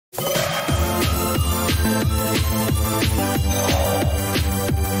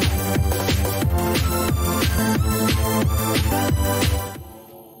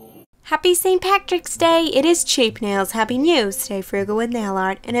Happy St. Patrick's Day! It is Cheap Nails. Happy News! Stay frugal with nail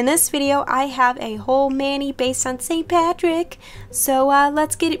art. And in this video, I have a whole mani based on St. Patrick. So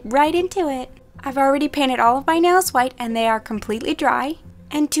let's get right into it. I've already painted all of my nails white and they are completely dry.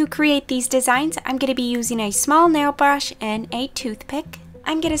 And to create these designs, I'm going to be using a small nail brush and a toothpick.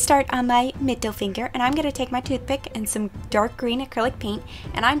 I'm going to start on my middle finger and I'm going to take my toothpick and some dark green acrylic paint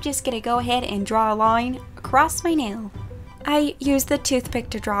and I'm just going to go ahead and draw a line across my nail. I use the toothpick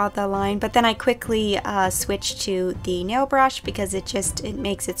to draw the line, but then I quickly switch to the nail brush because it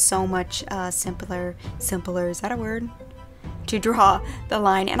makes it so much simpler, is that a word? To draw the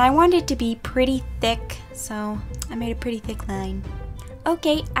line, and I want it to be pretty thick, so I made a pretty thick line.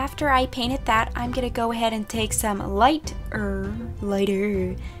 Okay, after I painted that, I'm gonna go ahead and take some lighter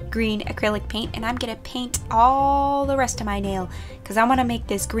green acrylic paint and I'm gonna paint all the rest of my nail because I want to make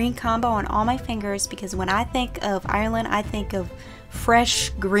this green combo on all my fingers because when I think of Ireland, I think of fresh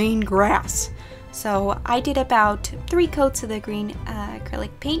green grass. So I did about 3 coats of the green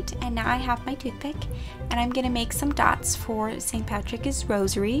acrylic paint and now I have my toothpick and I'm going to make some dots for St. Patrick's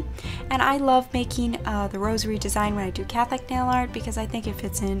rosary. And I love making the rosary design when I do Catholic nail art because I think it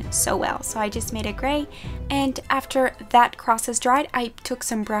fits in so well. So I just made it gray, and after that cross is dried, I took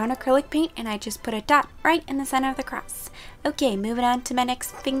some brown acrylic paint and I just put a dot right in the center of the cross. Okay, moving on to my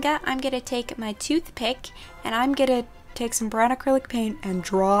next finger, I'm going to take my toothpick and I'm going to take some brown acrylic paint and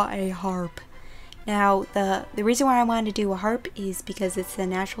draw a harp. Now, the reason why I wanted to do a harp is because it's the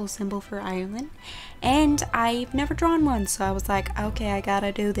national symbol for Ireland, and I've never drawn one, so I was like, okay, I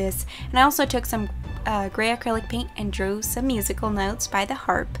gotta do this. And I also took some gray acrylic paint and drew some musical notes by the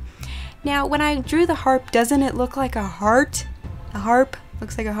harp. Now, when I drew the harp, doesn't it look like a heart? A harp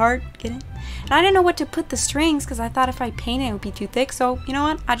looks like a heart, get it? And I didn't know what to put the strings because I thought if I painted it would be too thick, so you know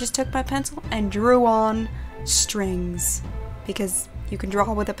what? I just took my pencil and drew on strings because you can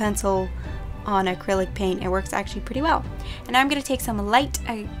draw with a pencil on acrylic paint. It works actually pretty well. And I'm going to take some light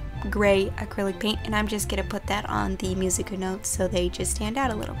gray acrylic paint and I'm just going to put that on the musical notes so they just stand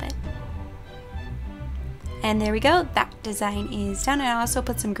out a little bit. And there we go, that design is done. And I also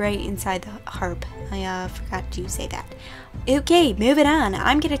put some gray inside the harp. I forgot to say that. Okay, moving on.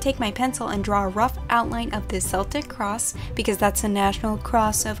 I'm going to take my pencil and draw a rough outline of the Celtic cross because that's the national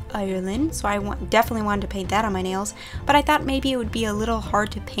cross of Ireland. So I definitely wanted to paint that on my nails. But I thought maybe it would be a little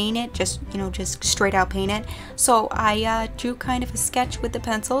hard to paint it, just straight out paint it. So I drew kind of a sketch with the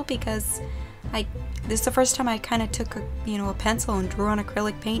pencil because this is the first time I kind of took a pencil and drew on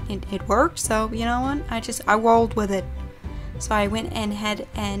acrylic paint. It worked, so you know what? I rolled with it. So I went ahead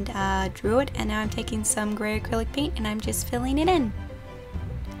and drew it, and now I'm taking some gray acrylic paint and I'm just filling it in.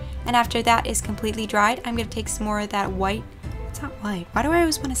 And after that is completely dried, I'm going to take some more of that white, it's not white, why do I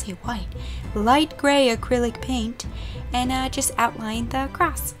always want to say white? Light gray acrylic paint and just outline the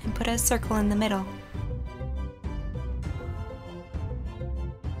cross and put a circle in the middle.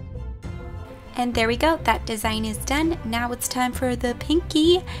 And there we go, that design is done. Now it's time for the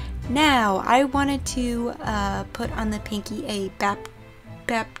pinky. Now, I wanted to put on the pinky a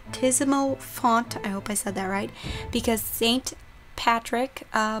baptismal font, I hope I said that right, because St. Patrick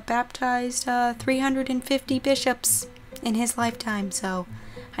baptized 350 bishops in his lifetime, so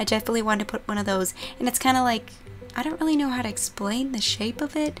I definitely wanted to put one of those. And it's kind of like, I don't really know how to explain the shape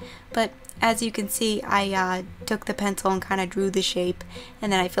of it, but as you can see, I took the pencil and kind of drew the shape,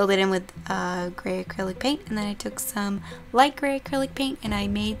 and then I filled it in with gray acrylic paint, and then I took some light gray acrylic paint and I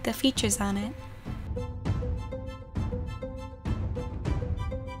made the features on it.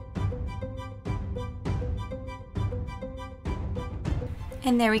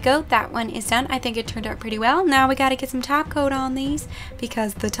 And there we go, that one is done. I think it turned out pretty well. Now we gotta get some top coat on these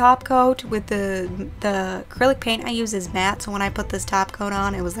because the top coat with the acrylic paint I use is matte, so when I put this top coat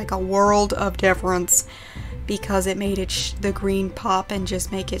on, it was like a world of difference because it made the green pop and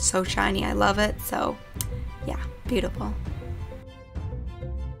just make it so shiny. I love it, so yeah, beautiful.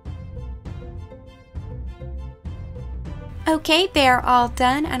 Okay, they're all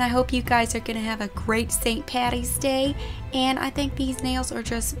done, and I hope you guys are going to have a great St. Patty's Day, and I think these nails are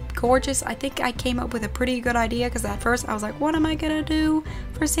just gorgeous. I think I came up with a pretty good idea because at first I was like, what am I going to do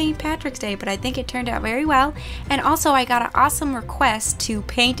for St. Patrick's Day? But I think it turned out very well, and also I got an awesome request to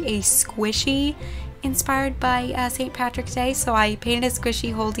paint a squishy inspired by St. Patrick's Day, so I painted a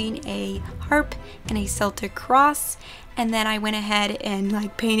squishy holding a harp and a Celtic cross, and then I went ahead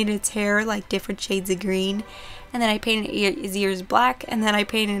and painted its hair like different shades of green. And then I painted his ears black, and then I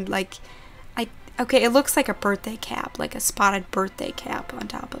painted okay, it looks like a birthday cap, like a spotted birthday cap on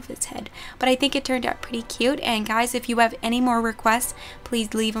top of his head. But I think it turned out pretty cute. And guys, if you have any more requests,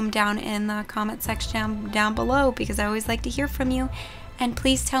 please leave them down in the comment section down below because I always like to hear from you. And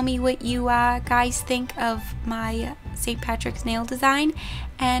please tell me what you guys think of my St. Patrick's nail design.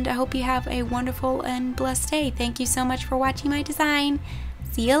 And I hope you have a wonderful and blessed day. Thank you so much for watching my design.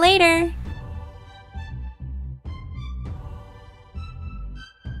 See you later!